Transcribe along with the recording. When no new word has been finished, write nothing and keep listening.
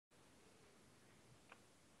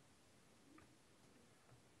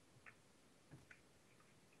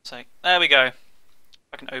So there we go.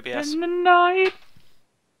 Fucking OBS. In the night,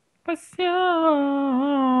 passion.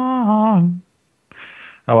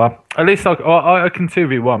 Oh well, at least I can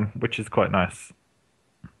 2v1, which is quite nice.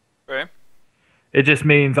 True. It just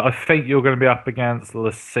means I think you're going to be up against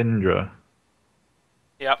Lysindra.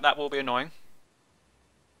 Yep, that will be annoying.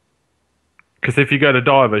 Because if you go to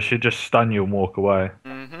diver, she'll just stun you and walk away.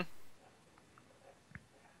 Mm-hmm.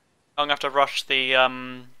 I'm gonna have to rush the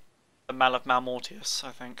Mal of Malmortius,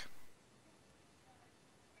 I think.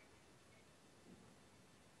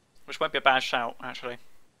 Which won't be a bad shout, actually.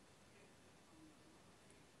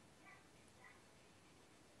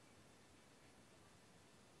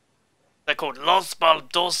 They're called Los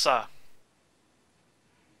Baldosa.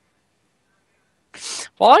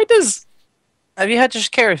 Why does... Have you heard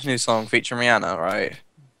Shakira's new song featuring Rihanna, right?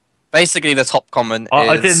 Basically, the top comment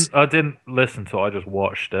is... I didn't listen to it, I just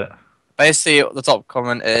watched it. Basically, the top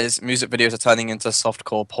comment is music videos are turning into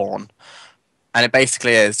softcore porn. And it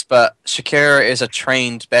basically is, but Shakira is a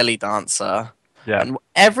trained belly dancer. Yeah. And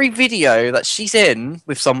every video that she's in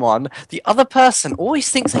with someone, the other person always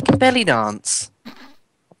thinks they can belly dance.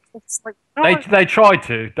 It's like, They try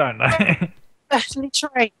to, don't they? especially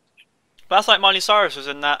trained. But that's like Miley Cyrus was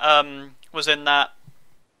in that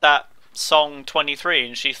song 23,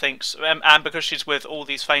 and she thinks, and because she's with all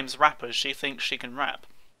these famous rappers, she thinks she can rap,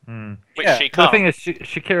 which she The can't. thing is,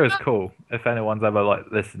 Shakira's cool. If anyone's ever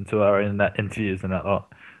listened to her in that interviews and that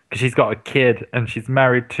lot, because she's got a kid and she's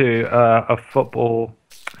married to a football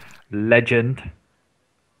legend.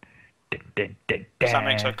 Does that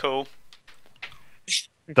makes her cool?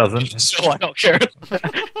 Doesn't. So why not, Karen?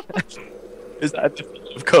 Is that a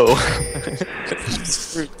definition of cool?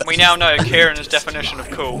 We now know Kieran's definition of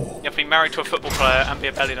cool. You have to be married to a football player and be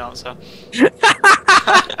a belly dancer.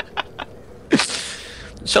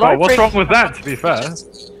 What's wrong with that, to be fair?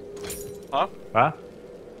 Huh? Huh?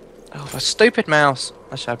 Oh, a stupid mouse.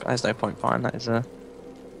 There's no point buying that, is there?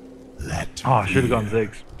 I should have gone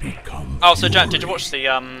Ziggs. Oh, so Jack, did you watch the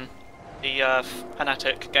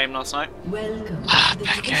Fnatic game last night? Welcome.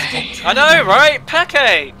 Pepe. I know, right?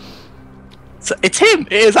 Peke! So it's him!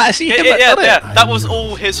 It is actually him that done it! Yeah, that was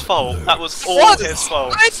all his fault. That was all his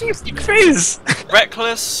fault. Why did you think Fizz?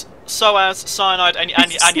 Reckless, Soaz, Cyanide, and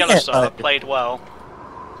Yellowstar played well.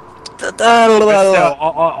 But still,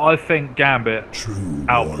 I think Gambit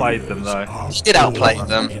outplayed them, though. He did outplay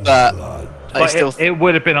them, but I still it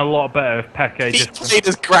would have been a lot better if Peke he just... played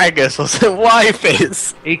as Gragas, wasn't why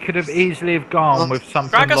Fizz? He could have easily have gone with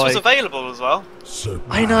something Gragas like... was available as well.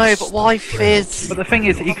 I know, but why Fizz? But the thing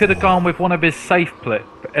is, he could have gone with one of his safe play.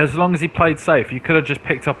 As long as he played safe, you could have just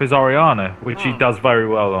picked up his Oriana, which he does very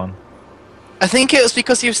well on. I think it was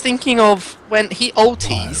because he was thinking of when he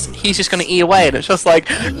ulties, he's just going to E away, and it's just like,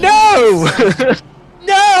 no!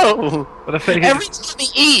 No! But the thing Every time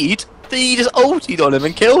he E'd, he just ultied on him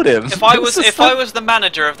and killed him. If I was the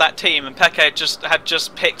manager of that team and Peke had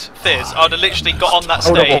just picked Fizz, I'd have literally got on that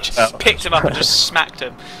stage, picked him up and just smacked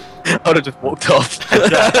him. I would have just walked off.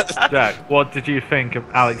 Jack, what did you think of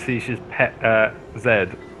Alexish's pet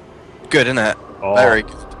Zed? Good, isn't it? Oh. Very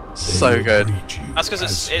good. So good. That's because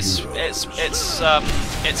it's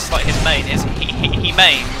like his main. He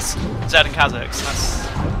mains Zed and Kha'Zix.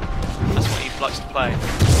 That's what he likes to play.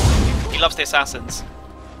 He loves the assassins.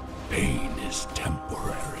 Pain is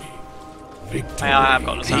temporary. Victory I have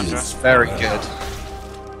got Lysandra. He's very good.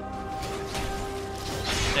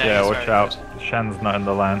 Yeah, he's watch very out. good, Shan's not in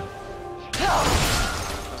the land.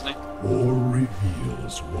 isn't he? War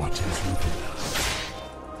reveals what is within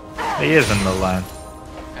us. He is in the land.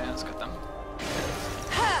 Okay, that's good then.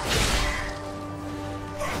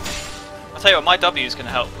 I'll tell you what, my W is going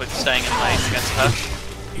to help with staying in lane against her.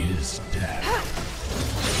 Is death.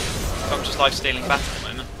 So I'm just life stealing back at the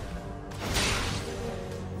moment.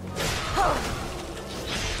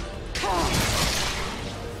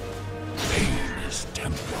 Pain is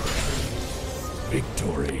temporary.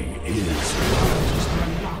 Victory is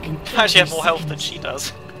I actually have more health than she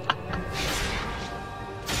does.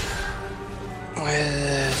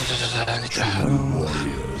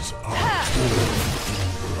 warriors are torn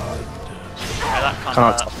in blood. Yeah, that kind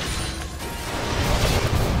Can't. of.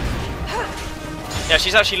 Yeah,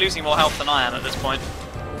 she's actually losing more health than I am at this point.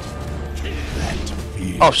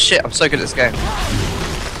 Oh shit, I'm so good at this game.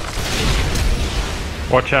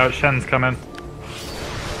 Watch out, Shen's coming.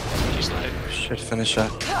 She's low. Should finish her.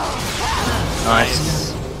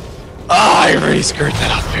 Nice. Oh, I really screwed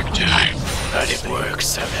that up big time. But it works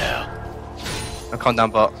somehow. I'll calm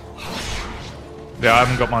down bot. Yeah, I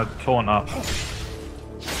haven't got my taunt up.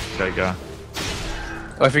 There you go.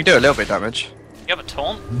 Oh, if we do a little bit of damage. You have a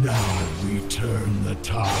taunt? Now we turn the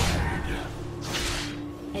tide.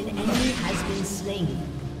 An enemy has been slain.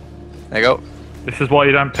 There you go. This is why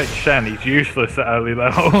you don't pick Shen. He's useless at early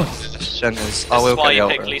level. Shen is. This I is will why get you the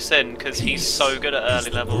pick ult. Lee Sin, because he's so good at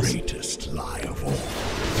early levels. Greatest lie of all.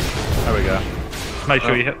 There we go. Just make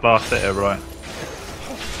sure you hit last hitter right.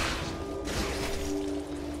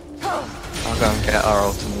 I'll go and get our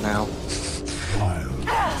ultimate now.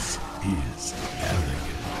 Wildness is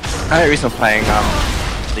elegant. The only reason I'm playing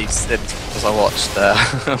these Sims because I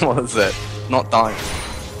watched what was it? Not Diamond.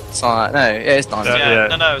 No, it is Diamond. Yeah,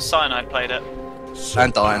 Yeah. no, Cyanide played it.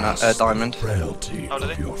 And Diamond. Frailty Oh,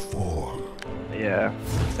 did of he? your form. Yeah,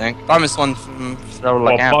 I think Diamond's one from Well,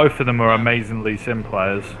 like both of them are amazingly sim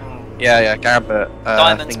players. yeah, Gambit.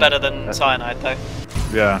 Diamond's better than Cyanide, though.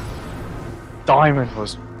 Yeah. Diamond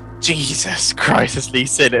was Jesus Christ, as Lee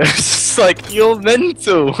Sin. It was just like you're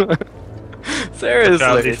mental. Charlie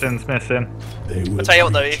Seriously. Sin's missing. They will I'll tell you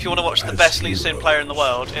what though, greet if you want to watch the as best Lee Sin heroes. player in the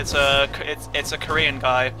world, it's a Korean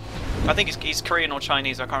guy. I think he's Korean or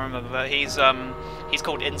Chinese, I can't remember, but he's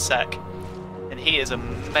called Insec, and he is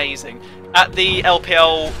amazing. At the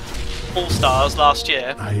LPL All Stars last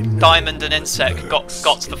year, I know Diamond and Insec got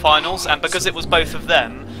to the finals, and because it was both of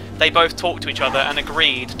them, they both talked to each other and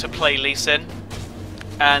agreed to play Lee Sin,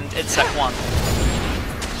 and Insec won.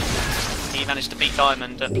 He managed to beat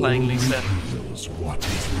Diamond at playing Lee Sin. Reveals what is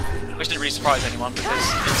within us. Which didn't really surprise anyone because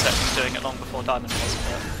Insect was doing it long before Diamond was.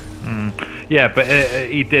 Yeah, but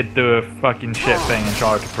he did do a fucking shit thing and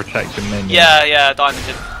try to protect the minion. Yeah, Diamond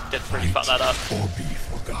did really fuck that up. Or be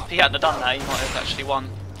forgotten. If he hadn't have done that, he might have actually won.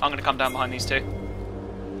 I'm going to come down behind these two.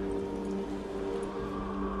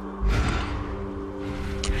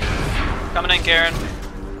 Coming in, Kieran.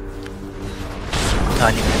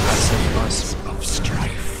 Tiny bit passive, nice. Of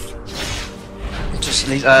strife. Just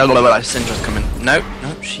Syndra's coming. Nope,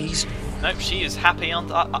 she's. Nope, she is happy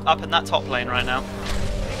up in that top lane right now.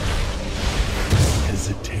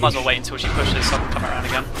 Hesitation. Might as well wait until she pushes so I can come around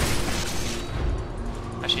again.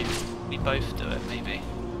 Actually, we both do it, maybe.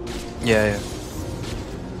 Yeah.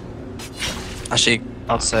 Actually,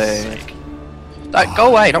 I'd say. Sake. Go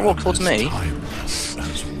away! Don't walk towards me. Timeless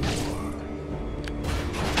as war.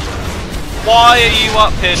 Why are you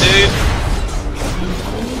up here, dude?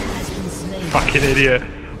 Fucking idiot.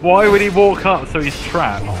 Why would he walk up so he's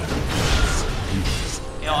trapped?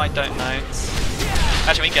 You know, I don't know.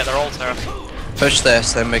 Actually, we can get their altar. Push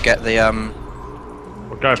this, then we get the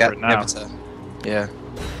We'll go get for it now. inhibitor. Yeah.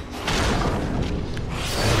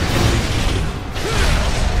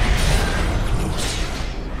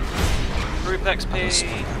 Group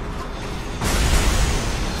XP.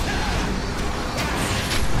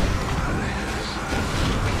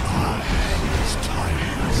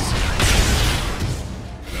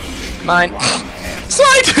 Mine.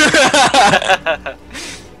 Slide!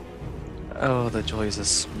 Oh, the joys of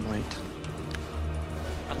smite.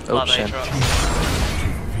 I love shit. Aatrox.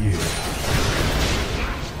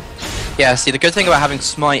 Yeah, see, the good thing about having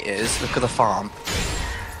smite is, look at the farm.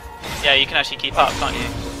 Yeah, you can actually keep up, can't you?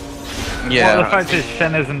 Yeah. Well, the fact is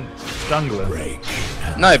Shen isn't jungler. Break.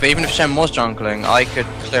 No, but even if Shen was jungling, I could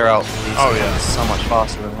clear out these Oh, yeah. so much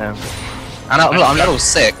faster than him. And I'm level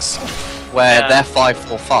 6, where Yeah. they're 5,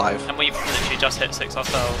 4, 5. And we've literally just hit 6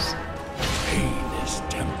 ourselves. Pain is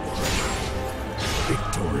temporary.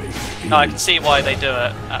 Victory is No, I can see why they do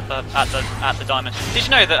it at the diamond. Did you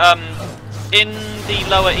know that in the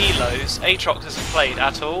lower elos, Aatrox isn't played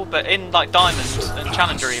at all, but in like diamond and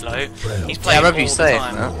challenger elo, he's played Yeah, I remember all you the saying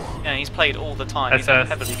time. that. Yeah, he's played all the time. He's a SS.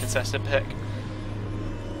 heavily contested pick.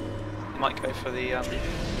 He might go for the.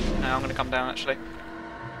 No, I'm gonna come down actually.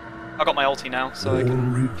 I got my ulti now, so I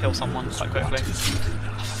can kill someone quite quickly. what is within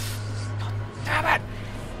us. Damn it!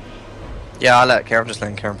 Yeah, I let Karen, just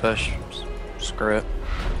letting Karen push. Screw it.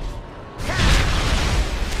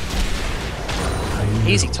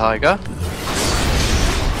 Easy, Tiger.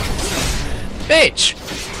 Bitch!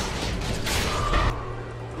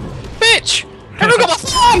 Bitch! Everyone got my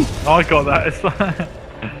thumb! I got that. It's like...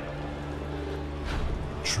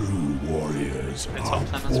 True warriors It's are up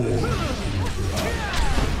then, born in that's blood.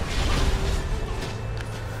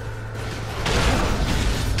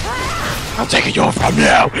 I'm taking your farm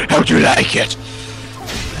now! How'd you like it?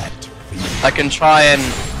 I can try and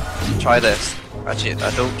try this. Actually,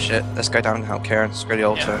 oh shit. Let's go down and help Karen. Screw the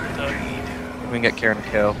altar. Yeah, We can get Karen a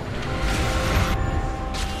kill. An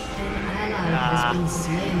ally has been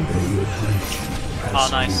slain. They will greet you oh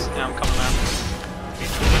as nice. Yeah, I'm coming around.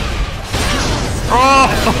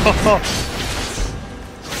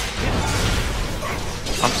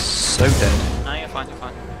 I'm so dead. No, you're fine. You're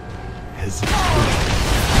fine.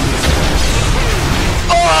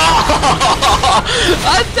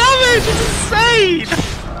 That damage is insane!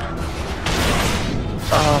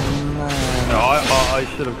 Oh man. No, I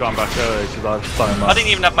should have gone back earlier because I have so much. I didn't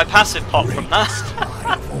even have my passive pop from that.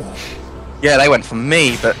 Yeah, they went for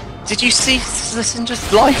me, but did you see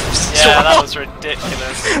Lissindra's life? Yeah, that was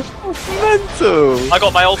ridiculous. Mental. I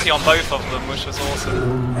got my ulti on both of them, which was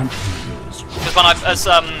awesome. Because when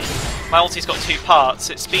my ulti's got 2 parts,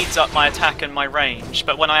 it speeds up my attack and my range,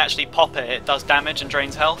 but when I actually pop it, it does damage and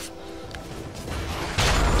drains health.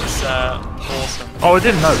 Which is awesome. Oh, I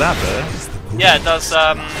didn't know that bit. Yeah, it does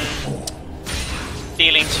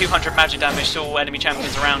dealing 200 magic damage to all enemy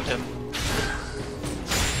champions around him.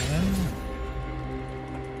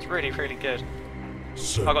 It's really, really good.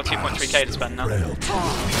 I've got 2.3k to spend now.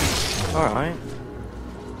 Alright.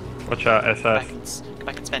 Watch out, Go back SS. and, go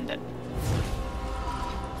back and spend it.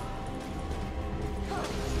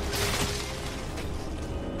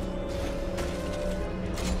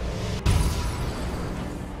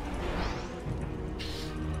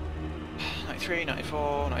 '93,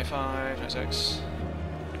 '94, '95, '96.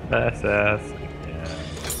 SS.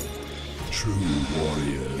 True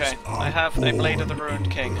warriors. Okay, I are have a Blade of the born Ruined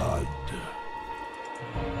in King. blood.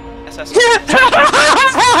 SS.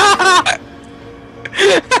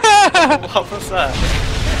 What was that?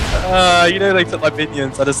 You know they took my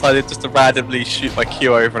minions, I decided just to randomly shoot my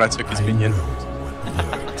Q over and I took his minion.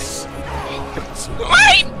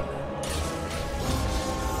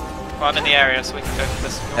 Well, I'm in the area, so we can go for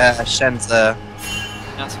this. Shen's there.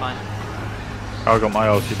 That's fine. I got my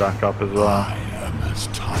ulti back up as well. I am as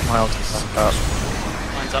tired. My ulti's back up.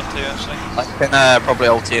 Mine's up too, actually. I can probably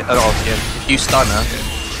ulti it. Ulti him. If you stun her.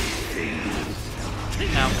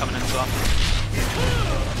 Now I'm coming in as well.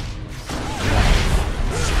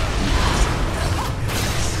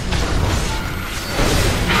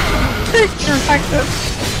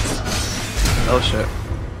 Oh shit.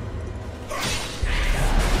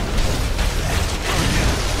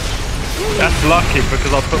 That's lucky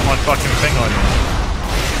because I put my fucking thing on you.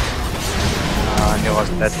 I knew I was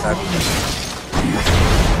dead then.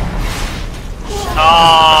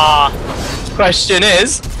 Ah! Question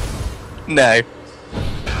is... No.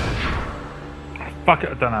 Fuck it,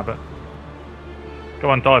 I don't have it. Go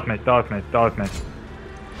on, dive me, dive me, dive me.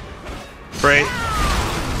 Free.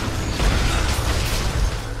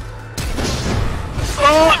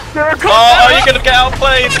 Oh, you're gonna get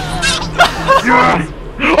outplayed! Yes!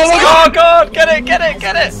 Oh my Oh god, get it, get it,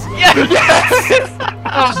 get it! Yeah!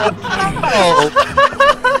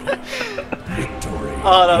 Victory.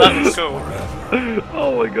 Oh no, that was cool.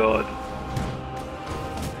 Oh my god.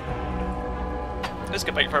 This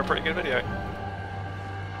could make for a pretty good video.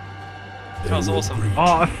 That was awesome.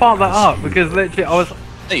 Oh, I fucked that up because literally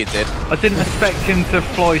No, you did. I didn't expect him to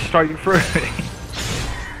fly straight through me.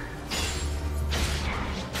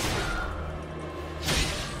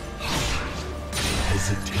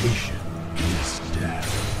 Hesitation is death.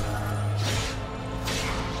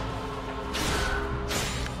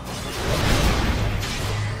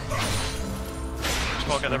 Just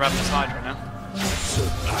gotta get the Ravenous Hydra now.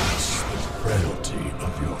 Surpass the frailty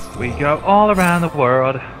of your We form. go all around the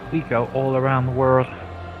world. We go all around the world.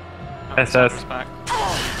 Oh, SS. it's back.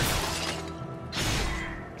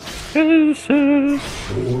 SS.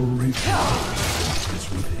 Glory is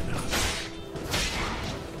within us.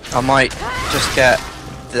 I might just get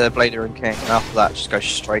the Blader and King and after that just go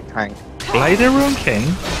straight tank. Blader Rune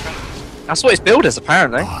King? That's what his build is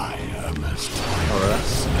apparently. I am as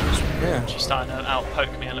tireless as Yeah. She's starting to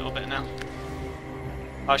outpoke me a little bit now.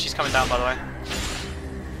 Oh, she's coming down by the way.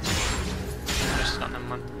 No, she's not, never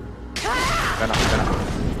mind. Fair enough, fair enough.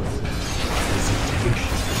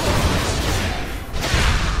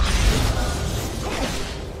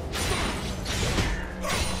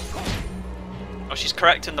 Oh, she's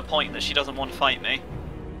correcting the point that she doesn't want to fight me.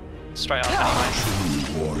 Straight up anyway.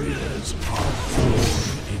 true warriors are born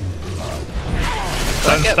in blood.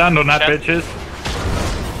 Don't stand on that, Check. bitches.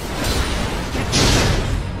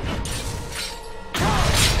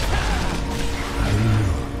 I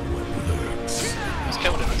know what lurks. Just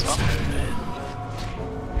killed him as well.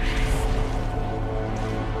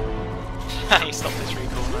 He stopped his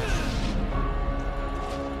recall, nice.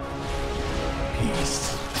 Peace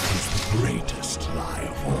is the greatest lie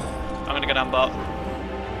of all. I'm gonna go down bot.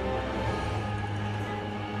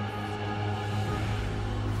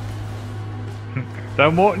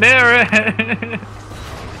 Don't walk near it.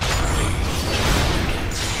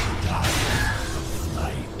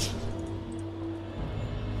 Light.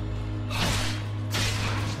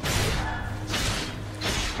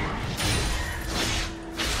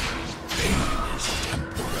 Pain is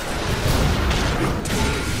temporary.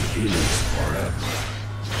 Victory is forever.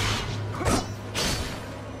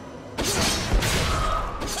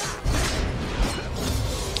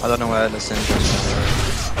 I don't know where the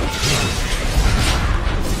Syndra's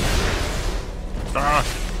Ah,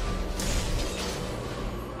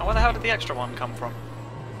 Oh, where the hell did the extra one come from?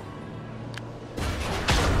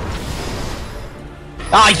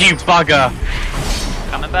 Ah, you bugger!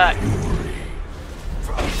 Coming back.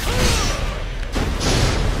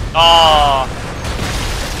 Oh,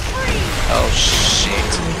 Oh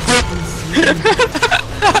shit!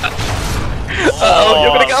 Oh,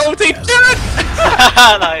 you're gonna get ulti! Do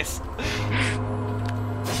it! nice.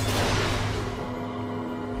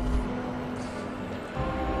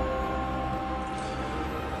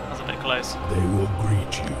 That was a bit close. They will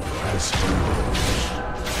greet you as heroes.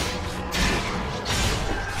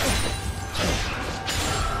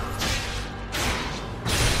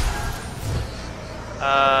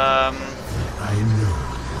 I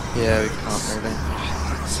know. Yeah, we can't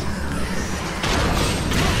really.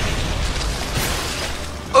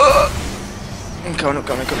 I'm coming up.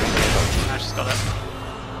 I just got it.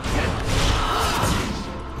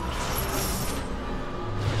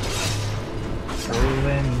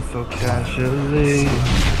 rolling so casually.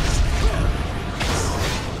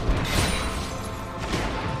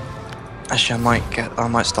 Actually, I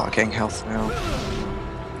might start getting health now.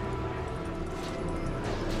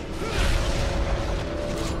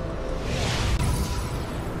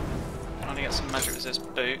 I'm gonna get some magic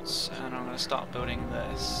resist boots, and I'm gonna start building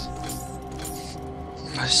this.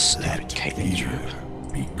 My stupid Let Caitlyn fear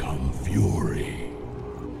trip. become fury.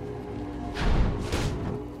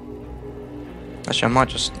 Actually, I might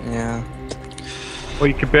just yeah. Or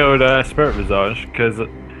you could build a Spirit Visage, because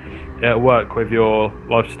it'll work with your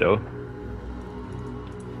lifesteal.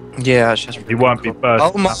 Yeah, it's just You won't be burst.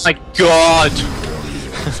 Oh my god!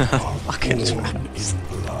 Fucking Born traps. in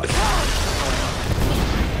blood.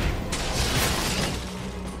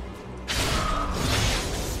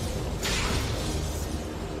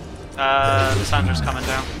 Sandra's coming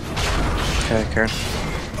down. Okay, Karen.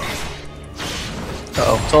 Uh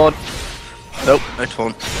oh, taunt. Nope, no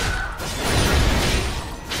taunt.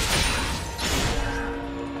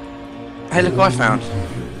 Hey, look what I found.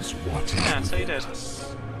 Is what is Yeah, so you did.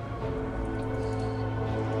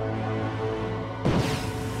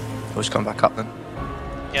 We'll just come back up then.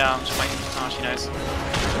 Yeah, I'm just waiting. Oh, she knows.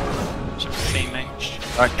 She'll see me.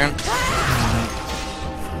 Alright, Karen.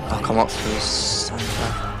 I'll come up through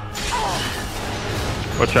Sandra.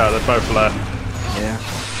 Watch out, they're both left. Yeah.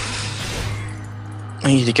 I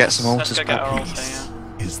need to get some Let's altars go get back. our altar, peace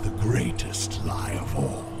yeah. is the greatest lie of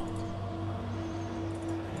all.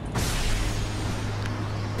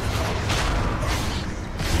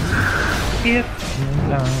 If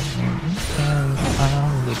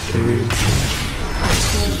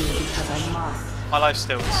My life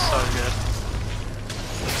steal is so good.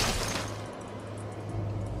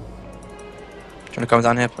 Do you want to come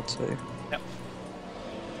down here, Pudzie? Yep.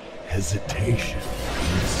 Hesitation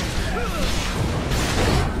is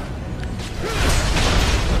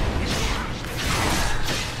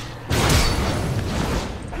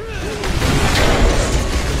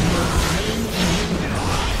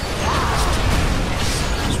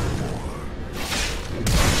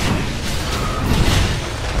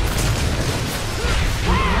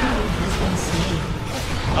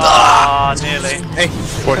Ah, nearly. Hey!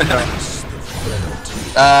 watch out.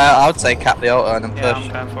 I would say cap the altar and then Yeah, push.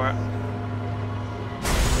 I'm going for it.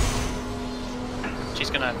 She's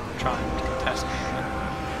gonna try and contest me.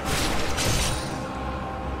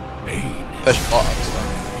 pain. Push bottom.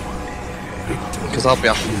 Because I'll be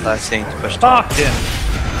up to 13 to push top. Fucking.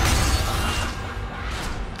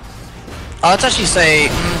 I'd actually say.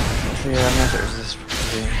 Yeah, magic resist.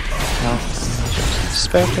 Health.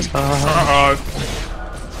 Spare is Uh-oh.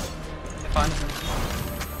 Fine.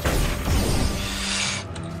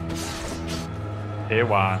 Here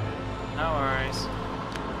one. No worries.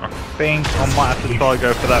 I think I might have to try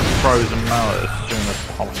go for that frozen mallet as soon as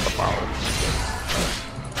possible.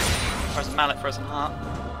 Frozen mallet, frozen heart.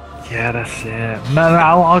 Yeah, that's it. No,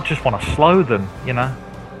 I just want to slow them, you know.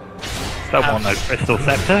 Don't want no crystal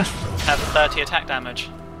scepter. Have 30 attack damage.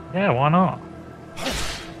 Yeah, why not?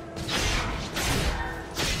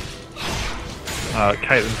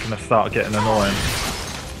 Caitlyn's gonna start getting annoying.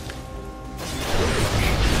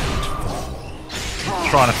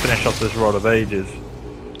 Trying to finish off this Rod of Ages.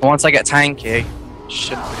 Once I get tanky,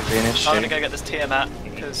 shouldn't really be an issue. I'm gonna go get this Tiamat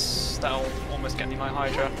because that'll almost get me my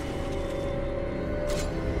Hydra.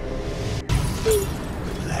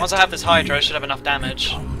 Once I have this Hydra, I should have enough damage,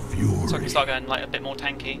 Become so I fury. can start going like a bit more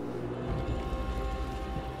tanky.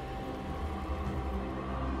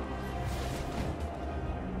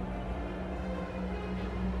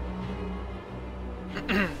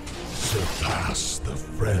 surpass the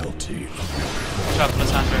frailty of Watch out for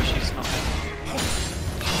Lissandra, she's not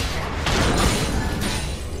here.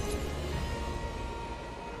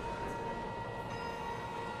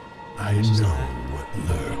 I know what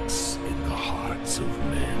lurks in the hearts of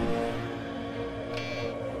men.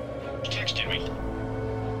 Texted me.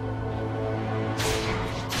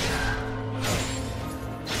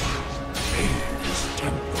 Pain is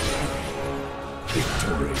temporary.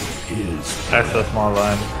 Victory is That's my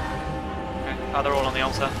line. Okay. Oh, they're all on the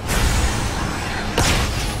altar.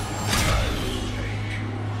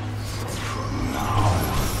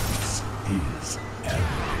 ours is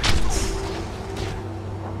arrogance.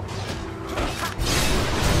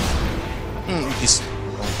 He's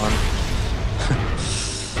on.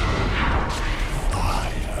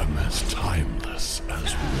 I am as timeless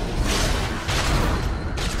as war.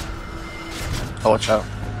 Oh, watch out.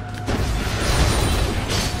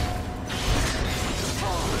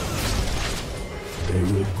 They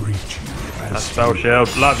will greet you That's as spell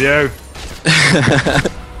shield. Love you.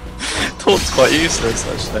 Taunt's quite useless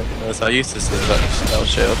actually. That's how useless it is, that spell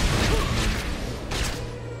shield.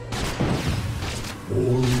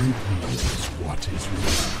 war reveals what is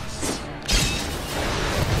within.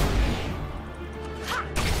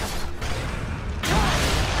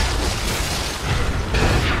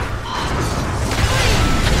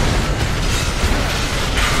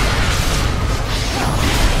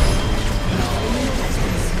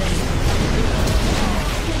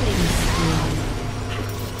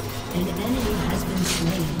 An enemy has been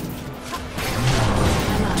slain.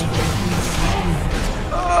 Ally has been slain.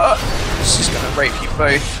 She's gonna rape you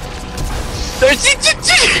both.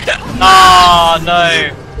 Ah, no!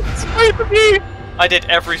 I did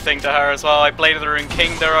everything to her as well. I bladed her and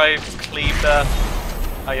kinged her, I cleaved her.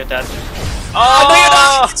 Oh, you're dead.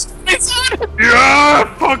 Oh!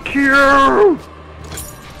 Yeah, fuck you.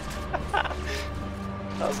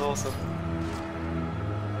 That was awesome.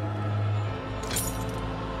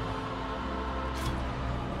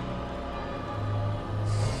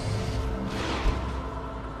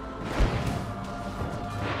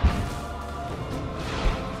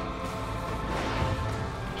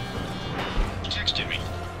 Texted me.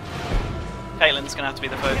 Caitlyn's gonna have to be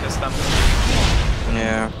the focus then.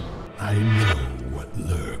 Yeah. I know what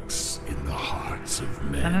lurks in the hearts of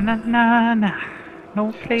Na men. na na na.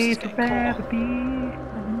 No place to rather be.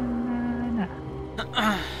 Na, na,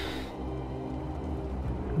 na.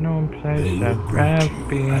 No They place will I'd greet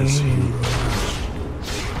rather you as be. heroes.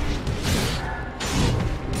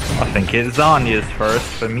 I think it's Zanya's first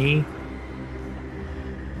for me.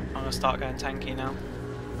 I'm gonna start going tanky now.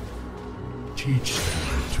 Teach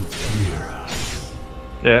them to fear us.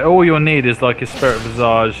 Yeah, all you'll need is like a Spirit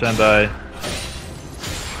Visage and a...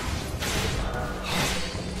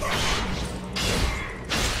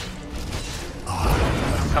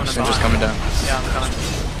 Coming She's just coming down. Yeah, I'm coming.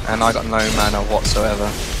 And I got no mana whatsoever.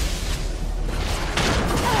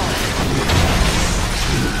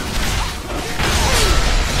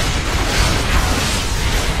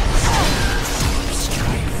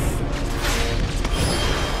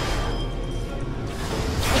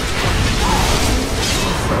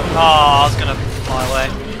 Oh, I was gonna fly away.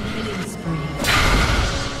 Killing spree.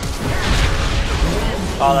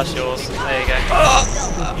 Oh, that's yours. There you go.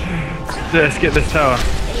 Let's get this tower.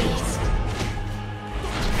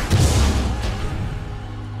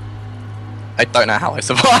 I don't know how I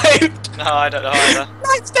survived. No, I don't know either.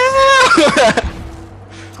 Lights down!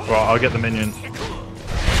 Right, I'll get the minions.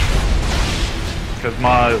 Because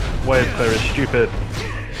my wave clear is stupid.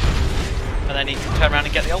 And then he can turn around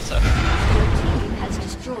and get the altar. Your team has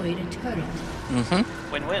destroyed a turret. Mm-hmm.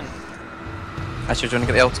 Win-win. Actually, do you want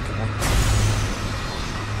to get the ulti?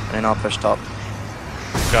 And then I'll push top.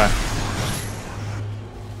 Go.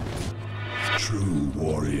 True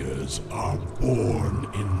warriors are born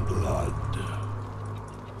in blood.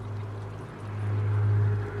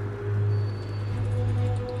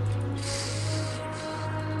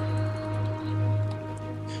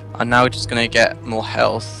 I'm now just gonna get more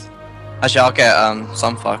health. Actually, I'll get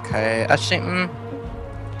Sunfire K. Actually, I'm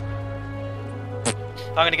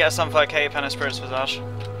gonna get a Sunfire Cape and a Spirit's Visage.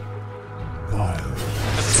 Vile.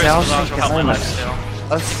 Because the See, I was Spirit's Visage will help my thinking life still.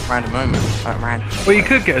 that's a random moment. Random. Well, you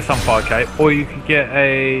could get a Sunfire Cape, or you could get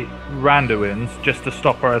a Randuin's just to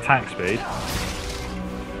stop her attack speed.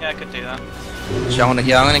 Yeah, I could do that. Actually, I'm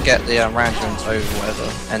gonna get the Randuins over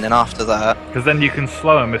whatever, and then after that, Because then you can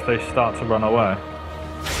slow them if they start to run away.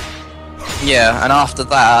 yeah, and after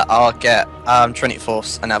that, I'll get Trinity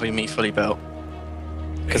Force, and that'll be me fully built.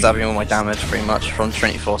 Because that'll be all my damage pretty much from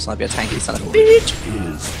Trinity Force, and I'll be a tanky son of a bitch.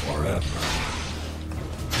 Is forever.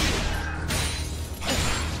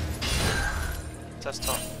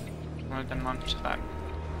 Never mind, she's back.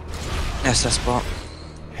 SS bot.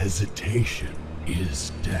 Hesitation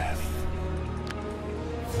is death.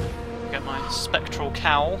 Get my spectral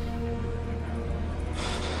cowl.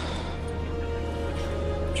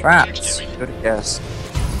 Traps. Good guess.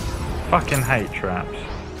 Fucking hate traps.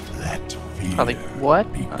 Let fear Probably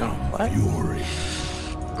what? become What? fury.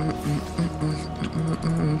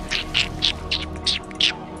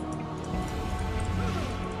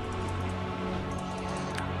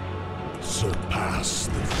 Surpass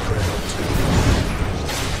the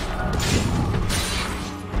frailty.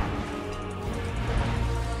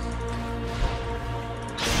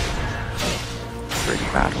 Pretty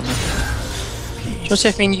bad one. Just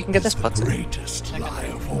if you can get this button. Greatest lie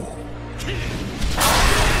of all.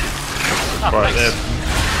 Right there.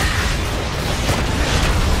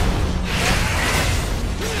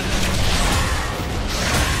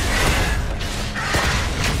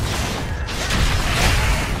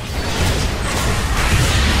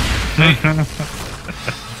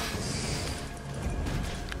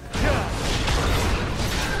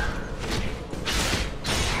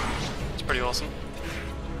 It's pretty awesome.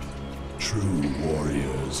 True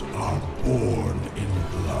warriors are born in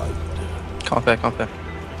blood. Can't fair, can't fair.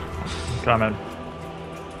 Coming.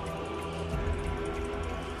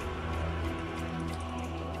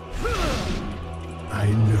 I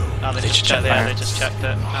know. Oh, they just checked. Yeah, they just checked it,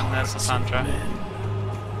 and there's the Sandra.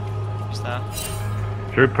 Who's there?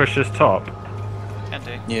 Should we push this top? Can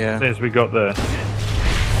do. Yeah. Since we got the.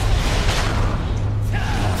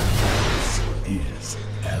 Is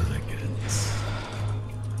elegance.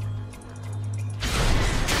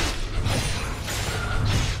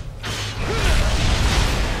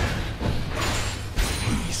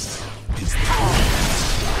 Peace is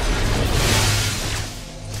the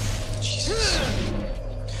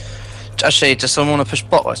Actually, does someone want to push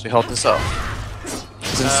bot whilst we hold this up?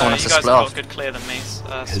 Doesn't someone have You to guys split have off? got good clear than me, so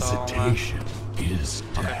I'll hesitation is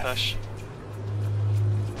go death. push.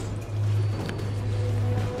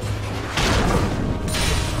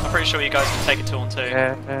 I'm pretty sure you guys can take it 2 on 2.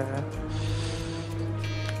 Yeah.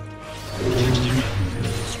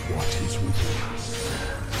 Is what is within us.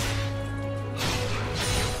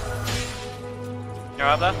 You're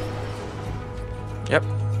out there? Yep.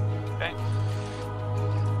 Okay.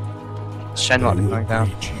 Shen might be They will going down.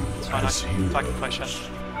 greet you It's fine, as I can play Shen. heroes.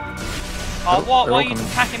 Oh, what? they're Why all are you coming.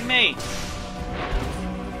 attacking me?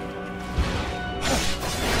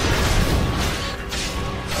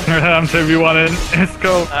 I'm 2v1 in. It's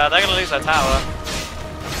cool. They're gonna lose their tower.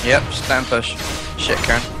 Yep, just down push. Shit,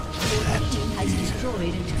 Karen. Your team has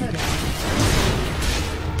destroyed a turret.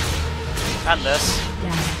 And this.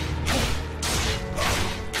 Down.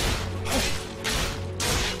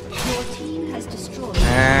 Your team has destroyed.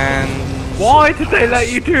 And Why did they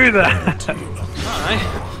let you do that?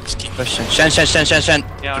 Alright. just keep pushing. Shen.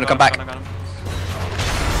 Yeah, Gonna come back. I got him.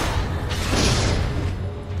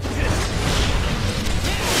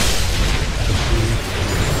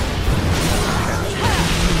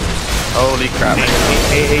 Holy crap. I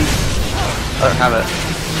don't have it.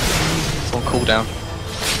 It's on cooldown.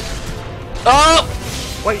 Oh!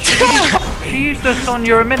 Wait, she used this on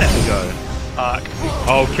you a minute ago. Fuck.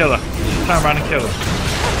 Oh, kill her. Turn around and kill her.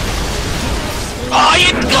 Oh,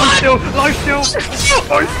 you Life steal! Life steal!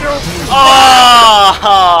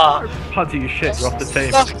 Ah! Pudgy, you shit, you're off the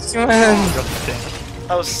team. man. You're off the team.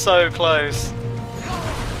 That was so close.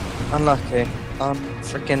 Unlucky.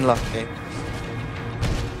 Freaking lucky.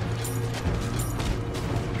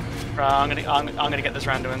 Right, I'm gonna get this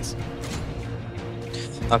round wins.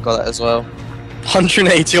 I've got that as well.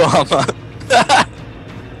 180 armor.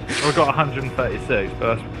 I've got 136,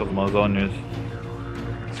 but that's because of my Zonias.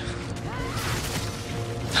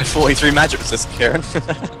 43 magic resist, Kieran.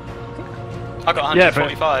 I got Yeah, but-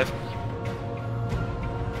 145.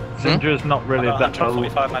 Syndra's not I really got that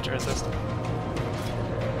 145 magic resist.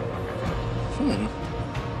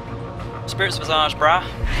 Spirits Visage, brah.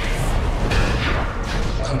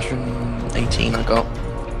 118 I got.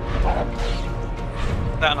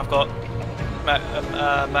 That and I've got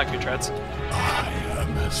Mercury Treads. I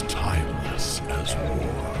am as timeless as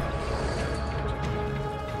war.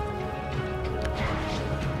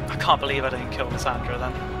 I can't believe I didn't kill Cassandra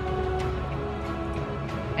then.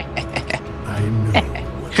 I know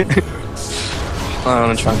what hurts. I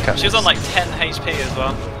want to try and catch She was on like 10 HP as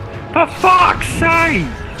well. For fuck's sake!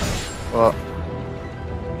 What?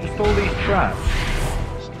 Just all these traps.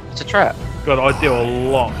 It's a trap. God, I do a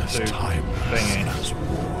lot As to timeless thingy. as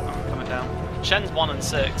war. Coming down. Shen's 1 and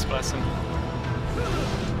 6, bless him.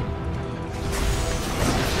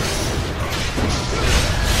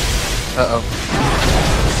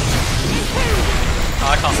 Uh-oh. Oh,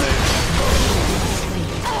 I can't move.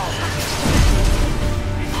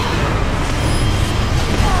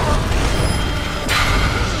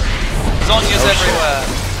 Zonya's everywhere.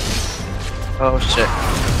 Oh shit.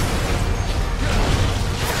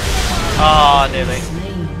 Ah, nearly.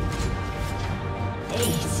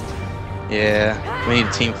 Yeah, we need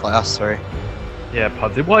a team fight us, sorry. Yeah,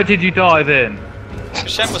 Pudzie. Why did you dive in?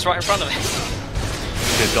 Shen was right in front of me. You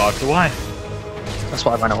could have dived away. That's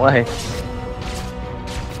why I ran away.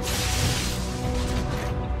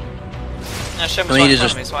 No, Shen was We right need in to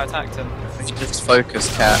front of me, so I attacked him. We should just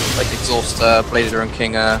focus, Cat. Like exhaust Blader and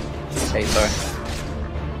King Kate, sorry.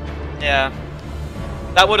 Yeah.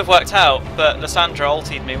 That would have worked out, but Lissandra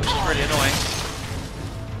ultied me, which is really annoying.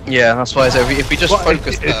 Yeah, that's why I said if we just Well,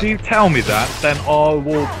 focus if you tell me that, then I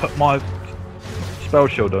will put my spell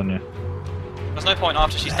shield on you. There's no point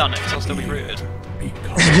after she's done it, because I'll still be rooted.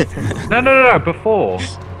 No, before.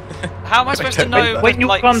 How am I supposed to know When you're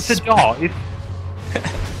like, going to dive,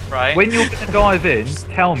 right? when you're going to dive in,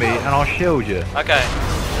 tell me and I'll shield you. Okay.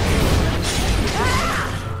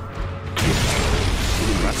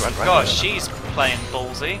 God, she's playing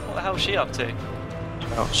ballsy. What the hell is she up to?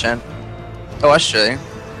 Oh, Shen. Oh, actually.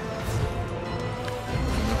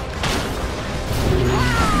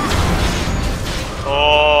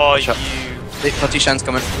 Oh, Shut- you. Putty Shen's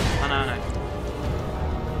coming. Oh, no.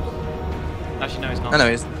 Actually, no, he's not. I know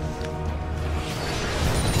he's.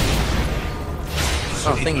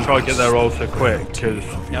 Oh, thingy. Try to get there all so quick, because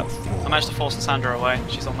Yep. I managed to force Lissandra away.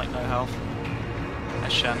 She's on like no health.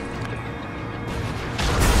 That's Shen.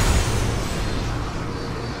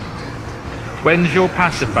 when's your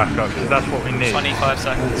passive back up? Because that's what we need. 25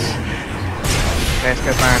 seconds. Okay, let's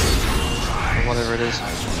go back. Or whatever it is.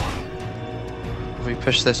 If we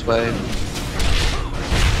push this way.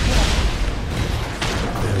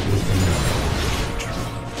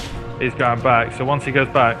 He's going back, so once he goes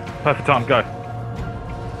back, perfect time, go.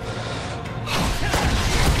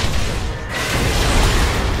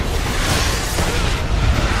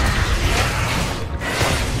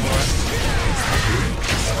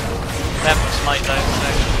 Left smite though,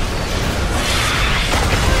 so.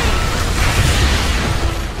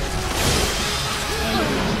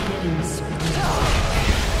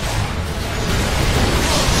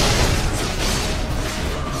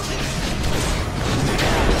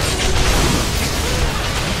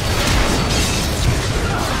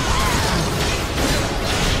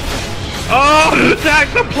 Oh, attack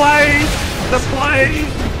the plane! The plane!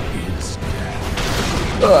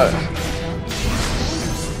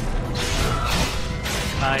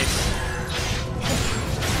 Nice.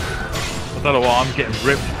 I don't know what, I'm getting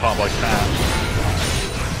ripped apart by Cat.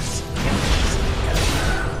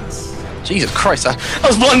 Jesus Christ, that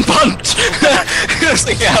was one punch! It's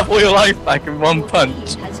like you have all your life back in one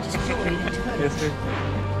punch. Has destroyed a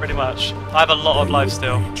turret. Pretty much. I have a lot of life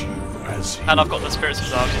still. And I've got the Spirits of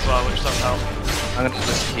Zarge as well, which does help. I'm gonna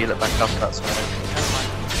just heal it back up, that's fine. That's fine.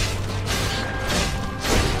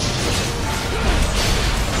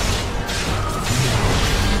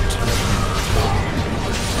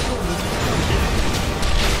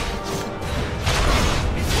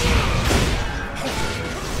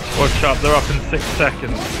 Watch up, they're up in 6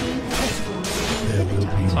 seconds.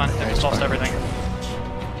 It's fine, they've just lost everything.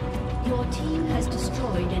 Your team has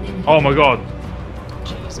destroyed an inhibitor. Oh my god.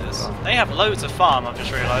 Jesus. They have loads of farm, I've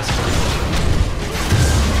just realised.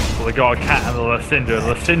 Well, they got a Cat and a Lysindra.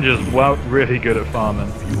 Lysindra's well, really good at farming.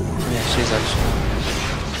 Yeah, she's actually.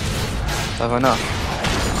 Have I enough?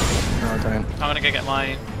 No, I don't. I'm gonna go get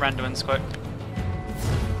my randomins quick.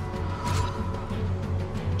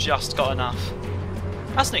 Just got enough.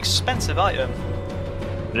 That's an expensive item.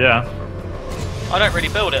 Yeah. I don't really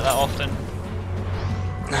build it that often.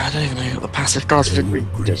 No, I don't even know what the passive does. The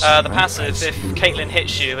passive, if Caitlyn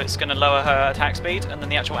hits you, it's going to lower her attack speed, and then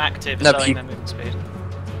the actual active is No, but lowering you- their movement speed.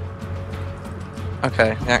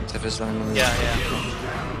 Okay, the active is then. Yeah.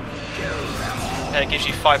 It gives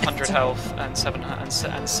you 500 health and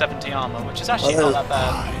 70 armor, which is actually not that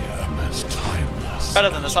bad. Better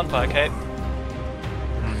than the Sunfire Cape.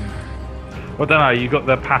 Well, I don't know, you got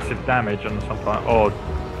the passive damage on something, or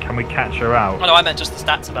can we catch her out? Oh no, I meant just the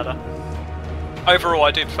stats are better. Overall,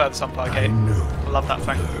 I do prefer the Sunfire I Cape. know I love that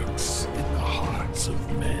thing. what lurks in the hearts of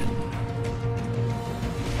men.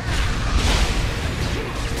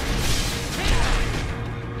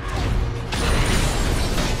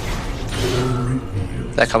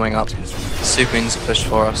 They're coming up. Suping's pushed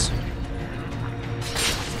for us.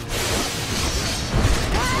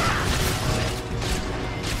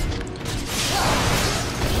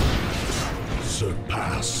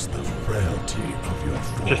 Surpass the frailty of your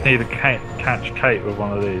form. Just need to catch Kate with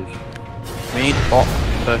one of these. We need bot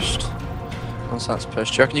pushed. Once that's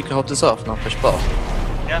pushed, do you reckon you can hold this off and I'll push bot?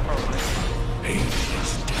 Yeah, probably.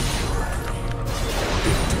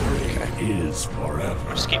 Victory is forever.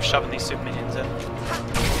 Just keep shoving these super minions in.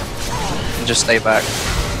 And just stay back.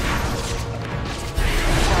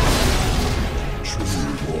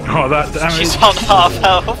 Oh, that damage. She's on half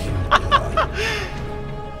health.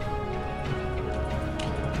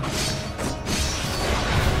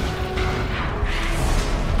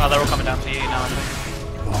 Oh, they're all coming down to you now, I think.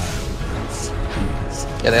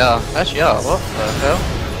 Yeah, they are. Actually, are. What the hell?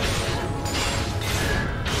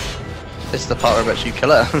 This is the part where I bet you kill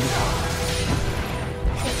her.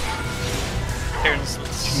 Kieran's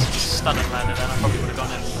stunning landed, and I probably would have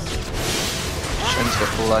gone in. Shen's got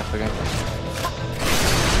full life again.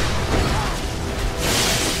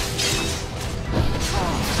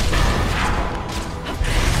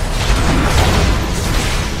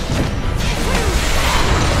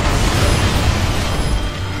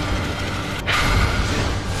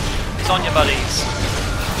 It's on your buddies.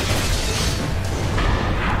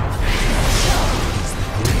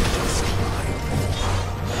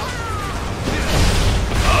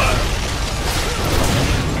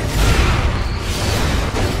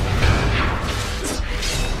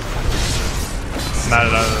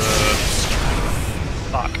 No.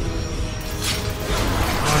 Fuck.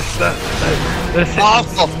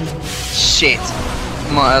 Oh, shit!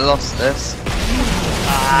 Might have lost this.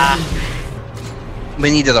 Ah, We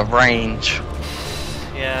needed a range.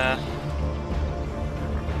 yeah.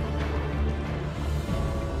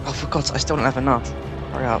 Oh, for God's sake, I still don't have enough.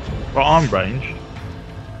 Hurry up. But I'm ranged.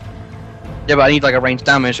 Yeah, but I need like a range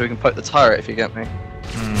damage so we can poke the turret if you get me.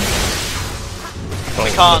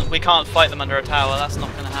 We can't fight them under a tower. That's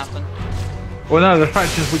not going to happen. Well, no, the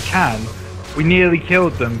fact is we can. We nearly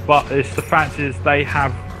killed them, but it's the fact is they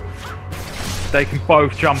can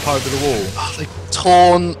both jump over the wall. Oh, they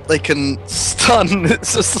torn, they can stun,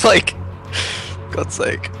 it's just like... God's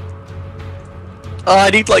sake. Oh, I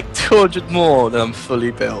need like 200 more and I'm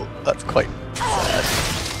fully built. That's quite sad.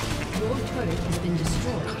 Your turret has been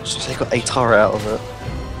destroyed. It's just they got a turret out of it.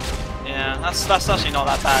 Yeah, that's actually not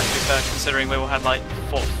that bad to be fair, considering we all had like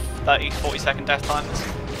 40-second death times.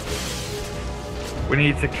 We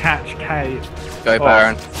need to catch Kate. Go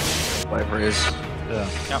Baron. Whatever it is. Yeah.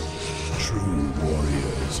 Yep. True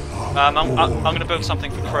warriors are I'm going to build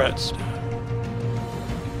something for crits.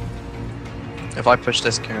 If I push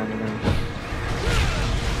this Kieran,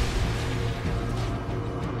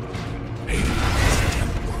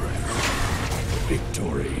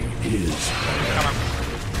 victory is Come on.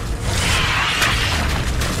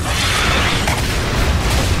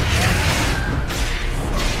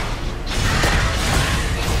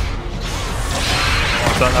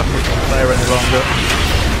 I don't have to play any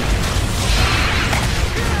longer.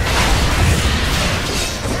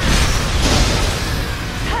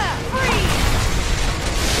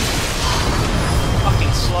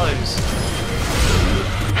 Fucking slows.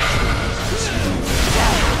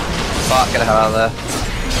 fuck, get the hell out of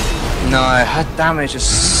there. No, her damage is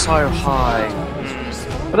so high.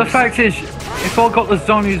 But the fact is, if I got the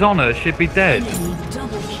zombies on her, she'd be dead.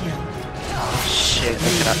 Double kill. Shit,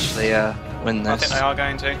 they could actually win I this. think they are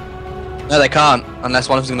going to. No, they can't, unless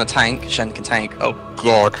one of them's gonna tank. Shen can tank. Oh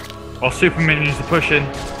god. Our super minions are pushing.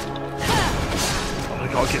 Oh,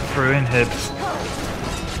 they gotta get through in here.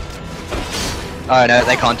 Oh no,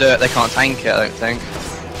 they can't do it. They can't tank it, I don't think.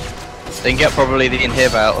 They can get probably the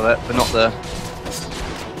inhib out of it, but not the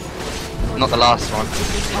last one.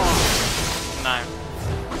 No.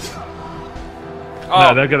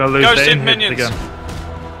 No, they're gonna lose Ghost their in inhibs minions. again.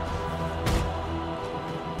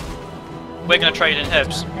 We're gonna trade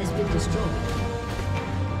inhibs. Has been destroyed.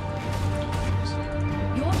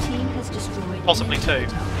 Your team has destroyed. Possibly two.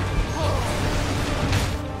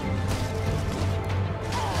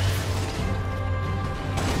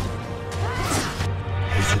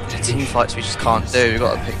 Team fights we just can't do. We've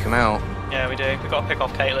got to pick them out. Yeah, we do. We've got to pick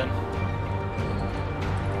off Caitlyn.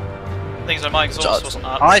 Things like my exhaust wasn't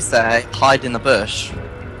up. I say hide in the bush.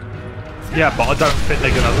 Yeah, but I don't think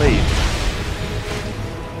they're gonna leave.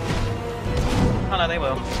 Oh no, they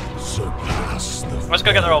will. Surpass the Let's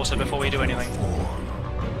go get their altar before we do anything.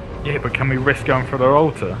 Yeah, but can we risk going for their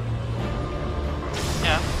altar?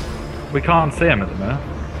 Yeah, We can't see them at the minute.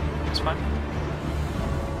 it's fine.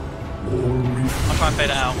 I'll try and fade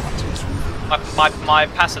it out. My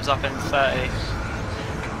passive's up in 30.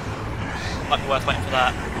 Might be worth waiting for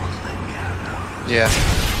that. Yeah.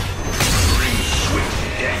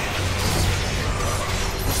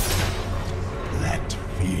 Let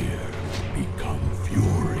fear become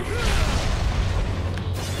fury.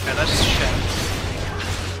 Okay, that's just shit.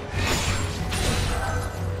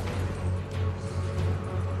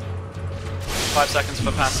 5 seconds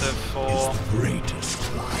for passive. 4, 2, 1.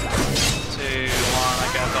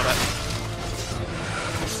 Okay, I've got it.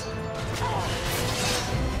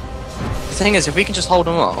 The thing is, if we can just hold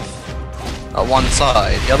them off at one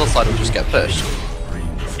side, the other side will just get pushed.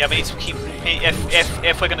 Yeah, we need to keep.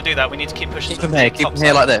 If we're going to do that, we need to keep pushing. Keep them here. Keep them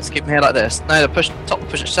here like this. Keep them here like this. No, the top will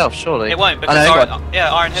push itself, surely. It won't because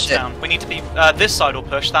Iron hits down. We need to be. This side will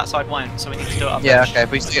push. That side won't. So we need to do it up. Yeah. Okay.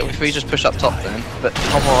 If we just push up top then, but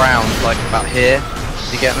hobble around like about here.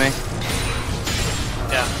 Do you get me?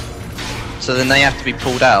 Yeah. So then they have to be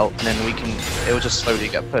pulled out, and then we can. It will just slowly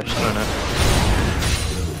get pushed. I don't know.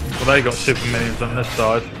 Well, they got super minions on this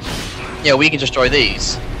side. Yeah, we can destroy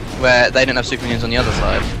these, where they didn't have super minions on the other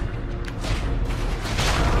side.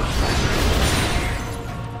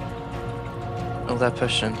 Oh, they're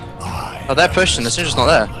pushing. Oh, they're pushing. The Syndra's not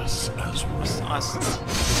there. Nice.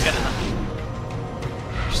 Just get in there.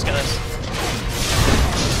 Just get this.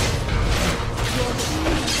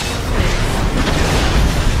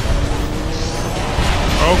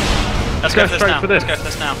 Oh, Let's go for this straight now. for this. Let's go for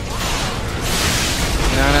this now.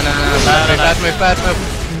 No. Bad move.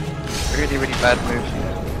 Really, really bad move.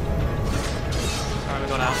 Alright, we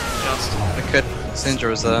got out. Just. We could. Syndra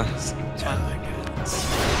was there. It's fine.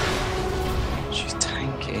 She's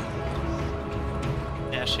tanky.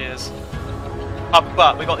 Yeah, she is. Oh,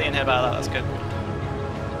 but we got the inhib out of that. That's good.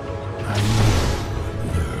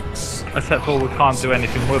 Except for we can't do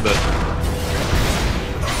anything with it.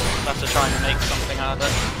 We'll have to try and make something out of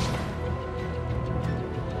it.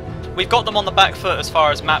 We've got them on the back foot as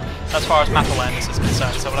far as map awareness is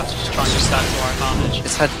concerned, so we'll have to just try and use that to our advantage.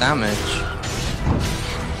 It's had damage.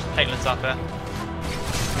 Caitlin's up here.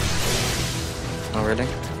 Oh, really?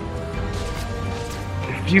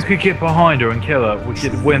 If you could get behind her and kill her, we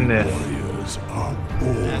could win this.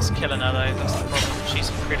 Yeah, it's killing her though, that's the problem. She's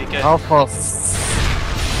pretty good. Go.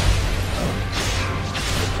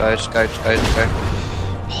 Just go.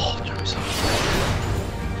 Oh, Joseph.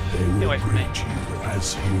 Get away from me.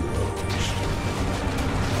 As heroes.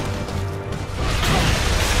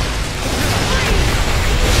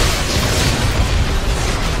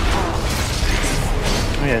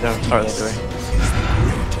 Oh yeah, don't start that way.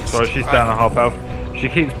 Sorry, she's down a half health. She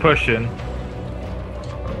keeps pushing.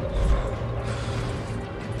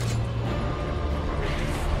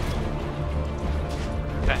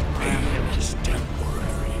 Okay. Pain is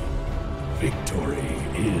temporary. Victory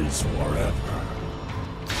is forever.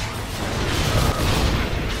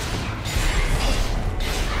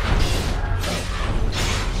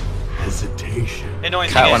 Hesitation. The annoying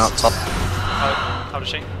Cat thing went is, up top. how does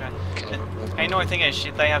she? Okay. The annoying thing is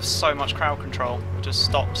they have so much crowd control, it just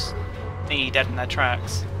stops me dead in their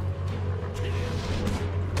tracks.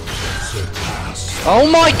 Surpass. Oh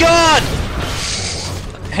my god!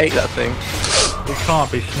 I hate that thing. We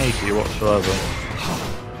can't be sneaky whatsoever.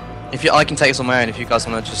 If you, I can take this on my own. If you guys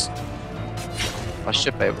want to just, I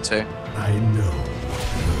should be able to. I know what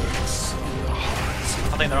lurks in the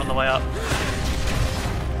hearts I think they're on the way up.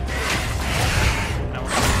 No,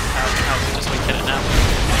 how just we kill it now.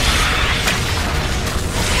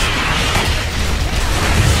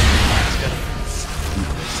 That's good.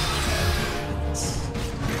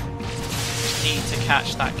 Need to catch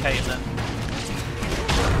that Caitlyn.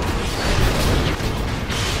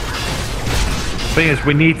 Thing is,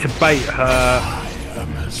 we need to bait her.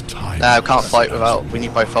 No, we can't fight without. We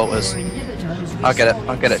need both falters. I'll get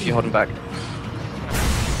it if you hold him back.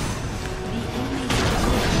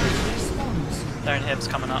 Their inhib's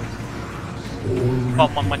coming up.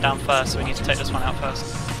 Bottom one went down first, so we need to take this one out first.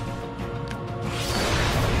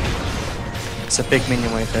 It's a big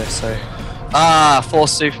minion wave here, so. Ah, 4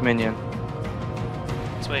 super minion.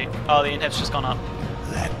 Sweet. Oh, the inhib's just gone up.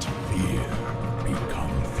 Let fear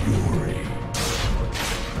become fury.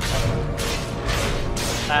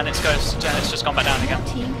 And it's just gone back down again. Your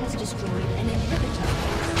team has destroyed an inhibitor.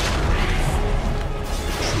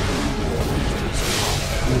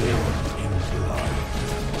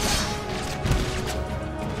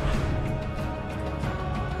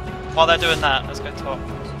 While they're doing that, let's go top.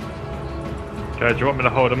 Okay, do you want me to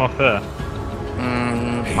hold him off there?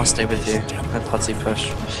 I'll stay with you. Let Pudzie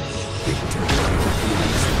push.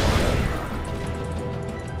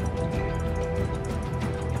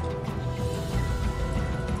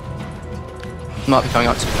 Might be coming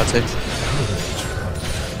up to Pudzie.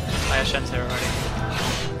 Oh yeah, Shen's here already.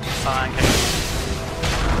 Fine, okay.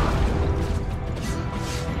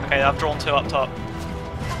 Okay, I've drawn 2 up top.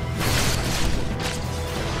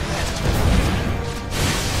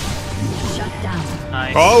 Shut down.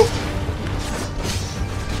 Nice. Oh!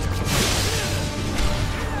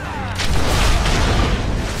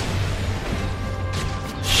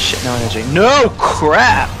 Shit, no no energy. No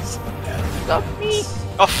crap! Stop me!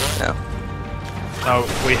 Off. No. No,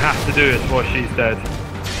 we have to do this before she's dead.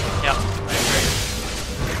 Yeah, I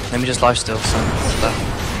agree. Let me just lifesteal some stuff.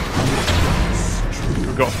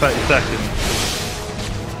 We've got 30 seconds.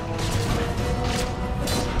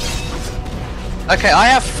 Okay, I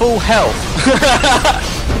have full health.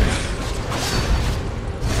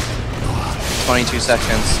 22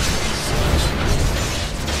 seconds.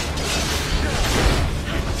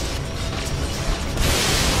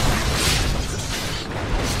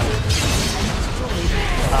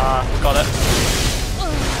 Got it.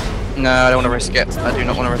 No, I don't want to risk it. I do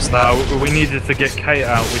not want to risk that. No, we needed to get Kate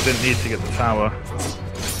out. We didn't need to get the tower.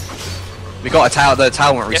 We got a tower. The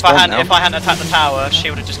tower won't If respawn now. I hadn't attacked the tower, she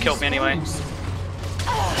would have just killed me anyway.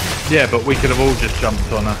 Yeah, but we could have all just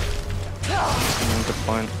jumped on her. Good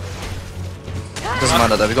point. Doesn't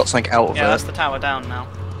matter though. We got something out of Yeah, that's it, the tower down now.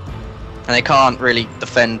 and they can't really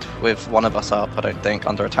defend with one of us up. I don't think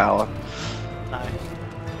under a tower. No.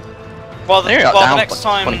 Well, They're down the next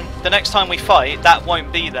by time, 20. the next time we fight, that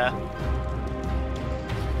won't be there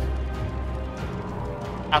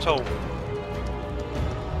at all.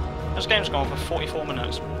 This game's gone for 44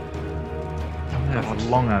 minutes. Yeah, it's a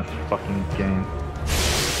long ass fucking game.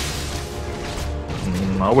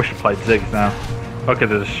 I wish I played Ziggs now. I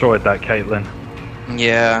could have destroyed that Caitlyn.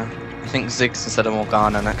 Yeah, I think Ziggs instead of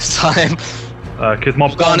Morgana next time. Because my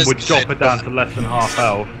bomb Morgana's would drop good, it down to less than half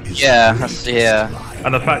health. Yeah, that's, yeah.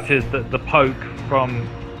 And the fact is that the poke from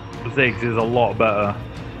Ziggs is a lot better.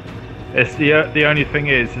 It's the only thing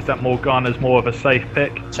is that Morgana's more of a safe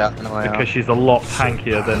pick Chatting away. because she's a lot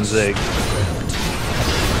tankier than Ziggs.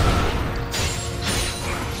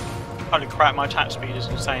 Holy crap, my attack speed is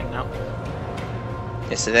insane now.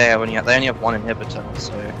 Yes, they only have one inhibitor,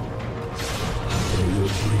 so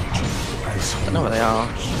I don't know where they are.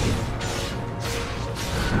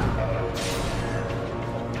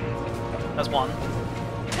 There's one.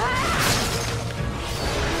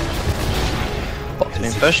 What's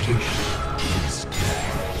being pushed?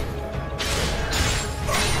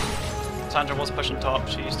 Sandra was pushing top,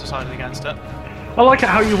 she's decided against it. I like it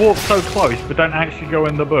how you walk so close but don't actually go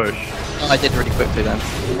in the bush. Oh, I did really quickly then.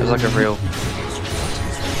 It was like a real.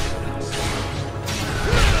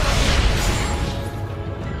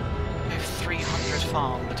 We have 300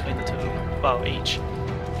 farm between the two of them. Well, each.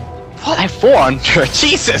 What? I have 400?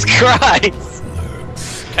 Jesus Christ!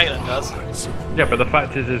 Caitlyn does. Yeah, but the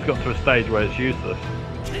fact is it's got to a stage where it's useless.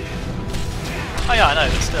 Oh yeah, I know,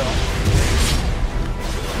 but still.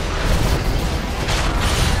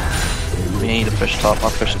 We need to push top. I'll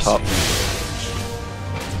push top.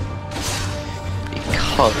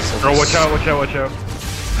 Because of Oh, watch out, watch out, watch out.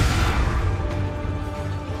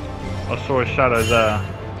 I saw a shadow there.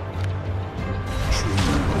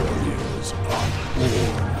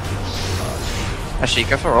 Actually,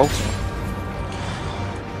 go for ult.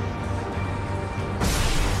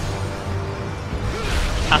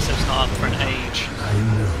 Passive's not up for an age.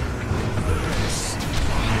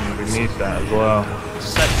 We need that as well.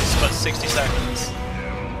 But 60 seconds.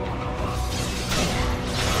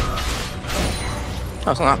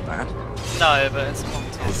 Oh, it's not that bad. No, but it's a long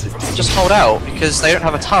time. Just hold out because they don't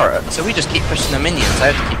have a turret, so we just keep pushing the minions.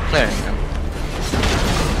 They have to keep clearing them.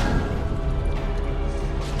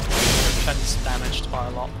 Defense damaged by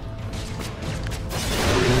a lot.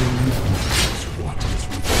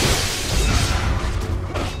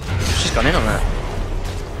 She's gone in on that.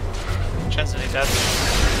 Chen's nearly dead.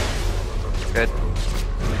 Good.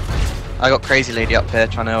 I got Crazy Lady up here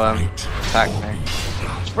trying to attack me.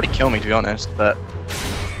 She'll probably kill me to be honest, but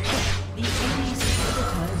The enemy's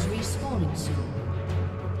inhibitor is respawning soon.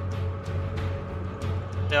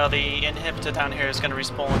 Yeah, the inhibitor down here is going to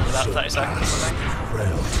respawn in about 30 seconds, I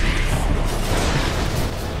think.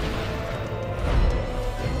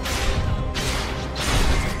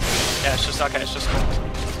 Yeah, it's just okay, it's just cool.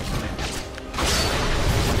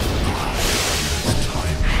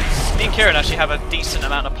 Me and Kieran actually have a decent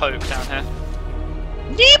amount of poke down here.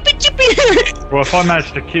 Well, if I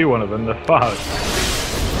manage to Q one of them, they're fucked.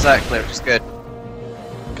 exactly, which is good.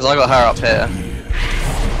 Because I got her up here.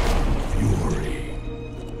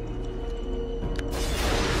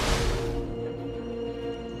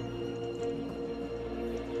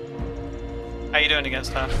 How you doing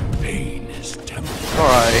against her? Pain is temporary.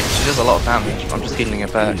 Alright, she does a lot of damage. I'm just healing her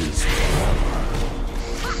back.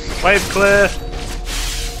 Wave clear!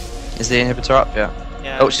 Is the inhibitor up yet?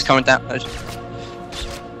 Yeah. Oh, she's coming down. Oh,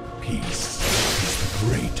 Peace is the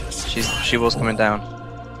greatest. she was coming down.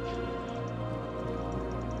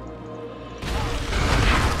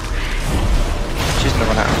 She's gonna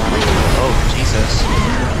run out of money. Oh, Jesus.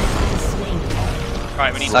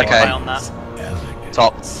 Right, we need to keep Okay. an eye on that. Elegant.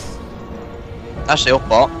 Top. Actually, up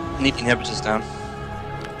bot. Need inhibitors down.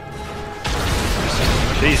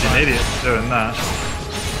 She's an idiot doing that.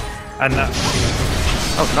 And that.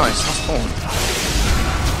 Oh, nice. That's cool.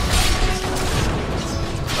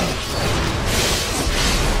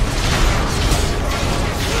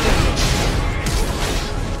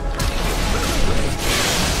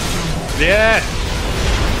 Yeah!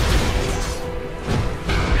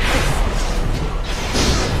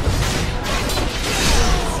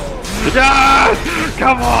 Yeah!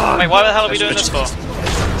 Come on! Wait, why the hell are we doing this for?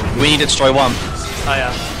 We need to destroy one. Oh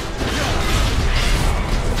yeah.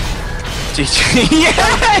 GG.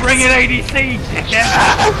 Yes! Bring it, ADC!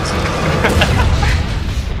 Yeah!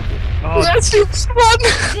 Oh, Let's do one!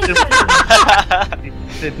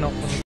 did not want to